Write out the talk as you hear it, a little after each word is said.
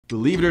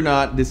Believe it or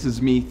not, this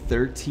is me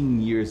 13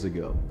 years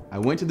ago. I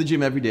went to the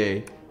gym every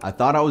day, I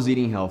thought I was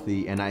eating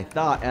healthy, and I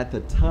thought at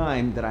the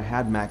time that I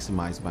had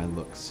maximized my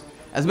looks.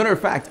 As a matter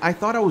of fact, I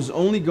thought I was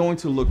only going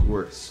to look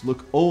worse,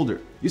 look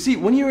older. You see,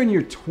 when you're in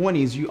your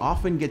 20s, you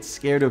often get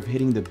scared of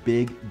hitting the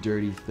big,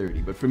 dirty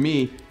 30. But for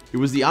me, it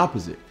was the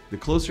opposite. The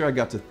closer I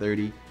got to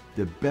 30,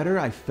 the better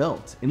I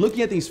felt. In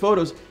looking at these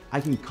photos,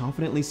 I can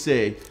confidently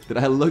say that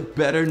I look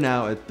better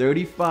now at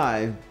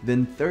 35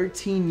 than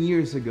 13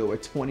 years ago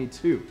at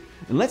 22.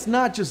 And let's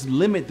not just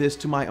limit this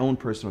to my own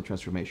personal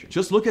transformation.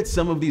 Just look at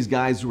some of these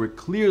guys who are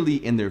clearly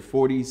in their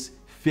 40s,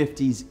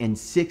 50s, and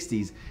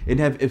 60s and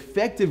have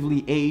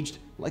effectively aged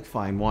like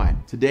fine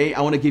wine. Today,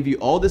 I want to give you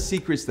all the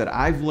secrets that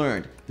I've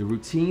learned, the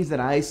routines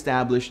that I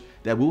established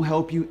that will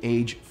help you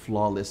age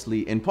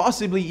flawlessly and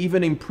possibly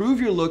even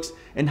improve your looks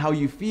and how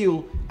you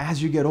feel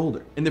as you get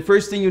older. And the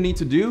first thing you need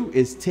to do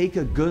is take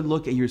a good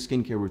look at your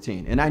skincare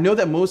routine. And I know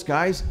that most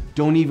guys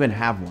don't even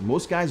have one.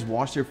 Most guys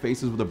wash their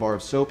faces with a bar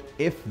of soap,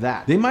 if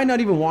that. They might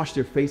not even wash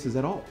their faces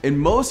at all. And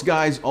most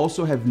guys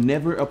also have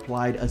never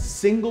applied a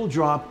single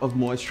drop of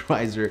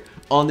moisturizer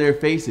on their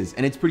faces,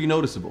 and it's pretty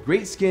noticeable.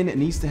 Great skin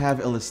needs to have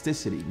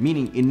elasticity,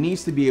 meaning it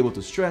needs to be able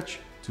to stretch,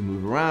 to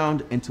move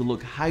around, and to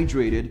look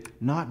hydrated,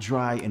 not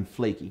dry and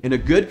flaky. And a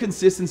good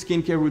consistent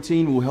skincare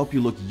routine will help you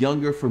look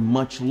younger for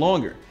much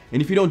longer.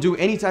 And if you don't do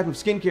any type of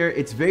skincare,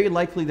 it's very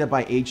likely that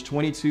by age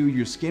 22,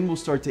 your skin will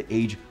start to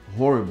age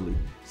horribly.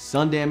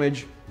 Sun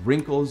damage,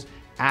 wrinkles,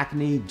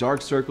 acne,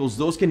 dark circles,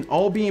 those can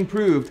all be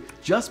improved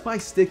just by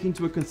sticking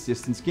to a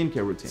consistent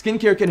skincare routine.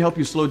 Skincare can help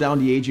you slow down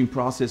the aging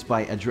process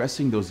by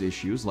addressing those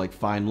issues like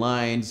fine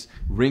lines,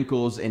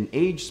 wrinkles, and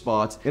age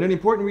spots. And an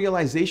important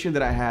realization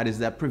that I had is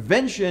that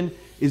prevention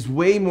is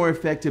way more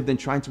effective than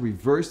trying to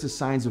reverse the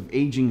signs of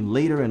aging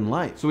later in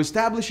life. So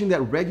establishing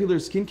that regular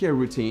skincare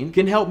routine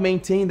can help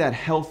maintain that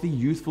healthy,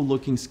 youthful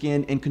looking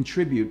skin and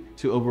contribute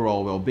to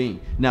overall well-being.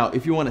 Now,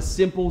 if you want a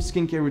simple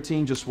skincare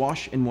routine, just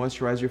wash and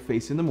moisturize your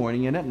face in the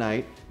morning and at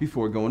night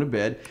before going to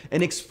bed,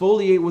 and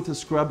exfoliate with a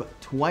scrub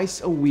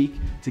twice a week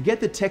to get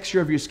the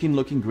texture of your skin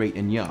looking great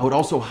and young. I would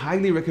also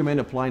highly recommend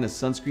applying a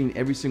sunscreen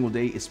every single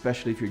day,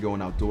 especially if you're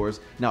going outdoors.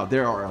 Now,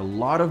 there are a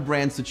lot of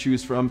brands to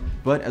choose from,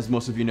 but as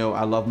most of you know,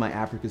 I love my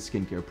Africa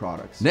skincare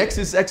products. Next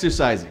is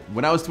exercising.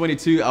 When I was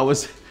 22, I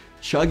was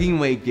chugging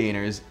weight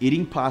gainers,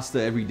 eating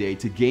pasta every day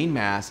to gain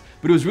mass,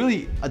 but it was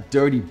really a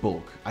dirty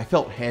bulk. I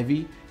felt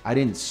heavy, I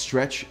didn't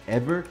stretch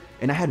ever,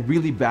 and I had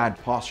really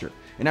bad posture.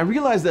 And I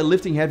realized that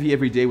lifting heavy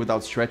every day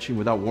without stretching,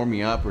 without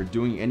warming up or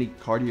doing any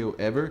cardio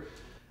ever,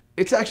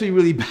 it's actually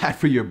really bad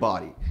for your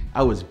body.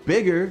 I was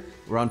bigger,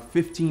 around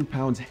 15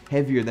 pounds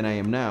heavier than I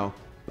am now,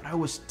 but I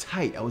was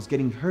tight, I was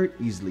getting hurt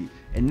easily.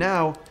 And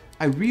now,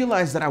 I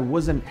realized that I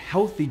wasn't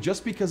healthy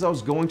just because I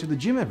was going to the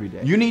gym every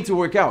day. You need to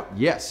work out,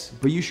 yes,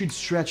 but you should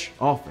stretch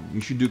often. You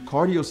should do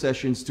cardio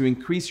sessions to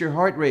increase your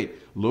heart rate,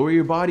 lower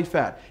your body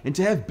fat, and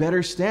to have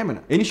better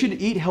stamina. And you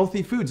should eat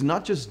healthy foods,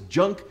 not just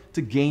junk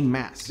to gain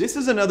mass. This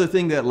is another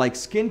thing that, like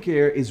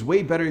skincare, is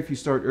way better if you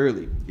start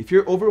early. If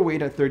you're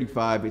overweight at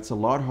 35, it's a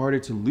lot harder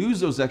to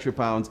lose those extra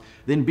pounds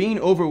than being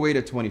overweight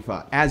at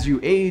 25. As you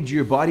age,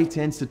 your body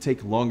tends to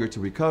take longer to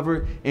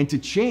recover and to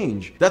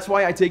change. That's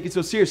why I take it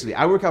so seriously.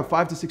 I work out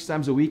 5 to 6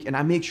 times a week, and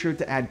I make sure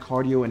to add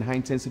cardio and high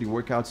intensity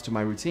workouts to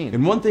my routine.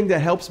 And one thing that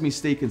helps me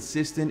stay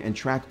consistent and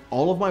track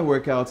all of my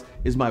workouts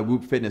is my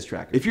Whoop fitness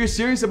tracker. If you're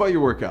serious about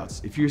your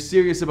workouts, if you're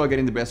serious about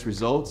getting the best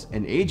results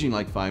and aging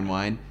like fine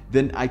wine,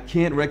 then I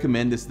can't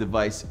recommend this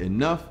device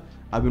enough.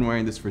 I've been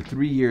wearing this for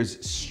 3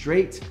 years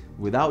straight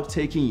without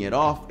taking it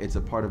off. It's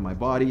a part of my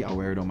body. I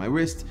wear it on my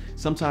wrist.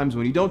 Sometimes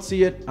when you don't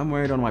see it, I'm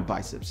wearing it on my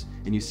biceps.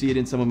 And you see it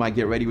in some of my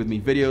Get Ready With Me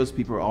videos.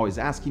 People are always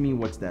asking me,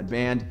 what's that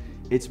band?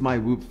 It's my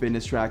Whoop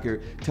fitness tracker.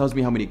 It tells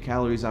me how many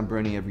calories I'm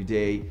burning every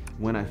day,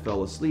 when I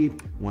fell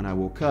asleep, when I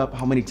woke up,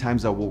 how many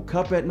times I woke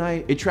up at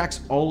night. It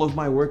tracks all of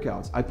my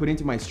workouts. I put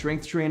into my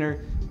strength trainer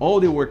all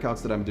the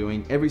workouts that I'm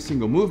doing, every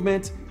single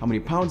movement, how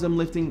many pounds I'm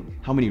lifting,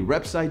 how many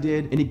reps I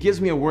did, and it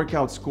gives me a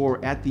workout score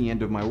at the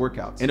end of my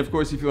workouts. And of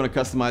course, if you want to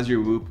customize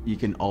your Whoop, you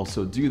can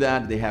also do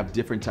that. They have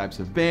different types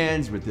of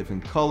bands with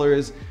different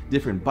colors,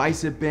 different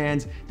bicep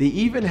bands. They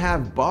even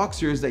have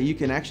boxers that you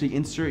can actually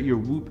insert your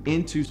Whoop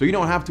into, so you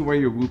don't have to wear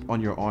your Whoop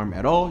on your arm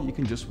at all. You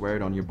can just wear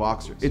it on your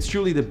boxers. It's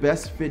truly the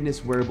best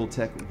fitness wearable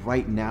tech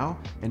right now,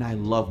 and I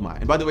love mine.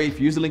 And by the way, if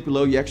you use the link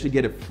below, you actually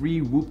get a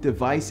free Whoop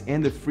device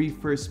and the free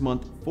first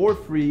month for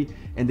free.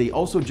 And they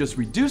also just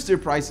reduced their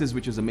prices,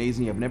 which is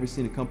amazing. I've never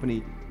seen a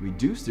company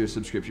reduce their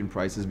subscription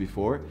prices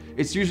before.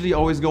 It's usually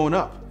always going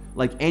up,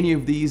 like any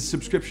of these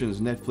subscriptions,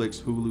 Netflix,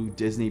 Hulu,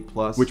 Disney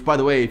Plus, which, by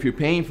the way, if you're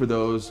paying for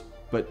those,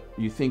 but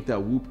you think that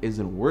Whoop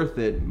isn't worth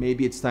it,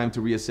 maybe it's time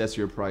to reassess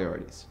your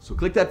priorities. So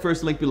click that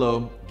first link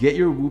below, get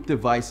your Whoop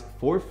device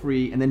for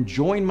free, and then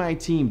join my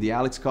team, the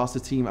Alex Costa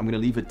team. I'm gonna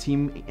leave a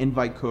team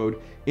invite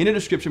code in the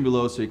description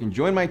below so you can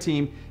join my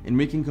team and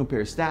we can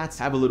compare stats,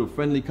 have a little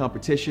friendly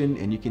competition,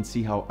 and you can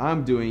see how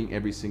I'm doing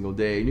every single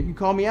day. And you can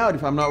call me out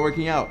if I'm not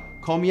working out.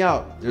 Call me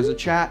out. There's a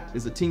chat,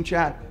 there's a team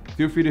chat.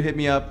 Feel free to hit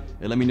me up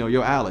and let me know,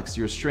 yo, Alex,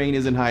 your strain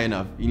isn't high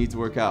enough. You need to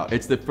work out.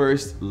 It's the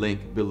first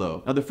link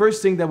below. Now, the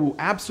first thing that will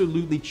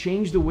absolutely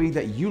change the way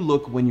that you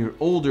look when you're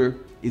older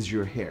is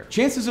your hair.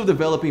 Chances of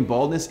developing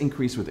baldness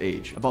increase with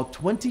age. About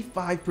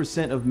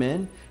 25% of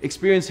men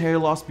experience hair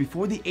loss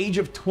before the age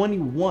of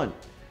 21.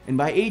 And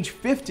by age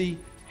 50,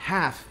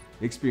 half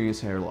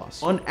experience hair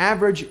loss. On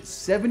average,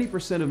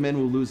 70% of men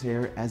will lose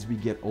hair as we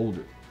get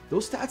older.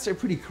 Those stats are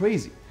pretty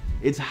crazy.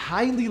 It's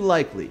highly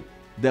likely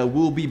that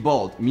we'll be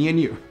bald, me and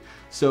you.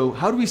 So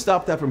how do we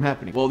stop that from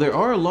happening? Well, there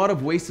are a lot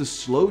of ways to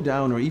slow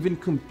down or even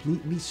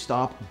completely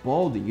stop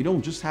balding. You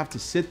don't just have to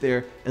sit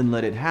there and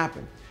let it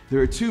happen.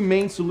 There are two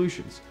main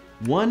solutions.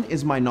 One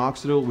is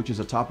minoxidil, which is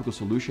a topical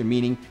solution,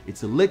 meaning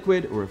it's a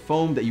liquid or a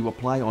foam that you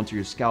apply onto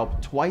your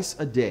scalp twice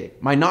a day.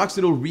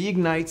 Minoxidil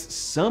reignites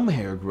some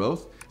hair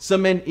growth.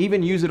 Some men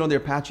even use it on their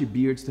patchy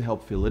beards to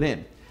help fill it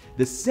in.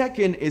 The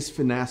second is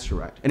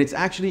finasteride, and it's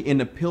actually in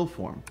a pill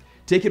form.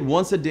 Take it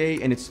once a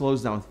day and it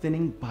slows down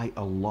thinning by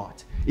a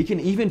lot. It can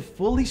even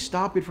fully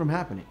stop it from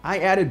happening. I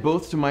added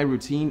both to my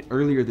routine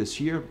earlier this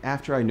year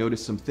after I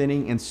noticed some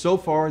thinning, and so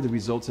far the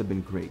results have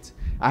been great.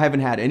 I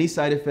haven't had any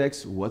side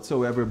effects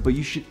whatsoever, but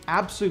you should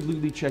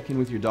absolutely check in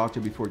with your doctor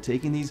before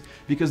taking these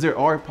because there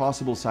are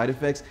possible side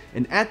effects,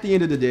 and at the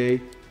end of the day,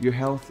 your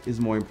health is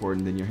more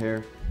important than your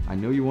hair. I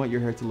know you want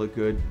your hair to look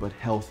good, but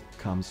health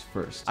comes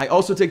first. I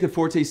also take the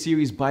Forte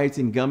series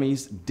biotin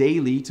gummies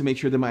daily to make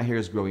sure that my hair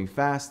is growing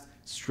fast,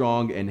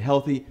 strong, and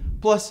healthy.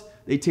 Plus,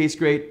 they taste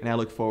great and I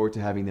look forward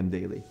to having them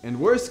daily. And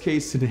worst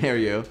case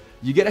scenario,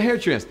 you get a hair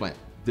transplant.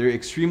 They're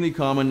extremely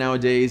common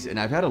nowadays, and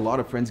I've had a lot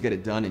of friends get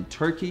it done in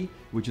Turkey,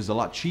 which is a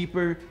lot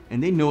cheaper,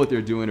 and they know what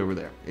they're doing over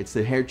there. It's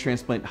the hair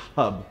transplant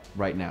hub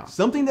right now.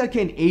 Something that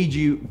can age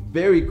you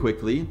very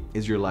quickly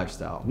is your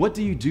lifestyle. What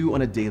do you do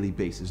on a daily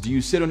basis? Do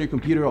you sit on your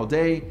computer all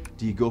day?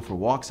 Do you go for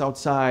walks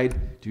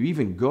outside? Do you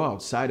even go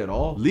outside at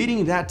all?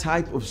 Leading that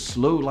type of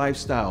slow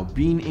lifestyle,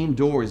 being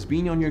indoors,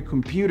 being on your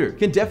computer,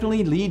 can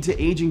definitely lead to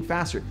aging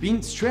faster.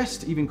 Being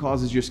stressed even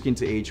causes your skin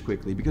to age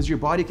quickly because your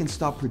body can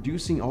stop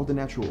producing all the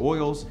natural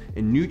oils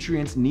and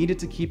nutrients needed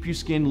to keep your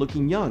skin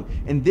looking young.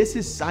 And this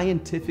is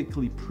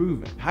scientifically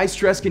proven. High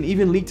stress can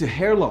even lead to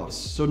hair loss.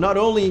 So not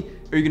only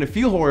are you gonna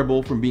feel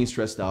horrible from being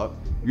stressed out,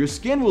 your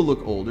skin will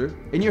look older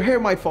and your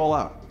hair might fall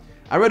out.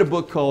 I read a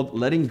book called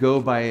Letting Go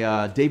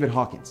by David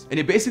Hawkins, and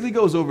it basically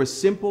goes over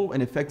simple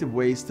and effective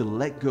ways to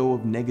let go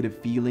of negative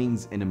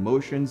feelings and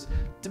emotions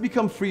to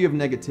become free of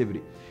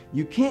negativity.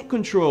 You can't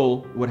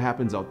control what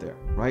happens out there,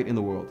 right, in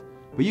the world,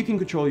 but you can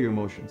control your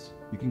emotions.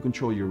 You can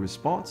control your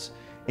response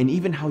and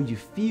even how you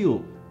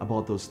feel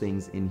about those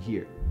things in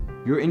here.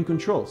 You're in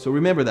control. So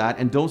remember that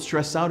and don't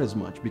stress out as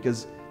much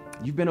because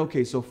you've been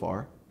okay so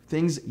far.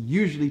 Things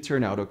usually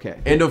turn out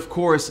okay. And of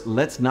course,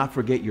 let's not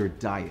forget your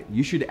diet.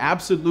 You should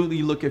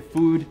absolutely look at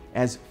food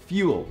as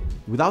fuel.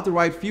 Without the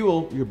right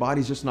fuel, your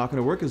body's just not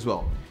gonna work as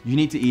well. You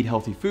need to eat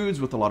healthy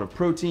foods with a lot of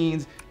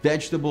proteins,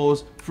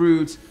 vegetables,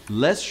 fruits,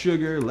 less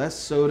sugar, less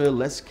soda,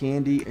 less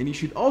candy, and you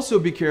should also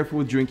be careful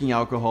with drinking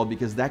alcohol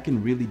because that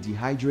can really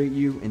dehydrate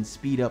you and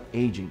speed up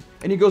aging.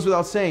 And it goes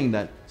without saying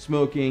that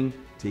smoking,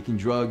 taking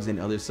drugs and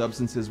other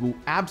substances will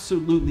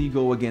absolutely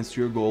go against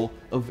your goal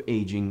of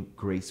aging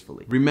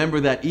gracefully. Remember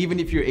that even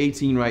if you're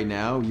 18 right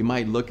now, you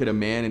might look at a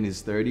man in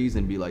his 30s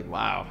and be like,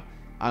 wow,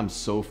 I'm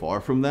so far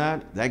from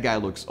that. That guy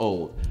looks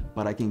old.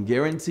 But I can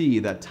guarantee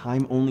that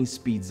time only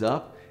speeds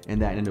up and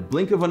that in the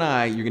blink of an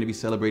eye, you're gonna be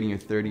celebrating your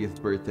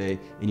 30th birthday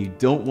and you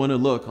don't wanna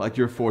look like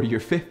you're 40 or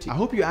 50. I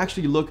hope you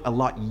actually look a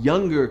lot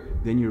younger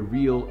than your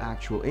real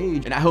actual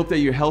age. And I hope that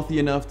you're healthy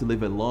enough to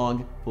live a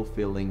long,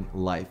 fulfilling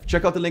life.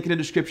 Check out the link in the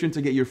description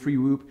to get your free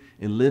Whoop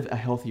and live a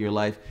healthier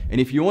life. And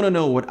if you wanna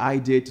know what I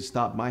did to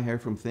stop my hair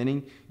from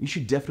thinning, you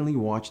should definitely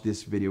watch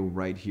this video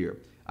right here.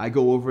 I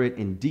go over it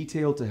in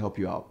detail to help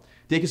you out.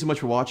 Thank you so much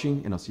for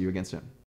watching, and I'll see you again soon.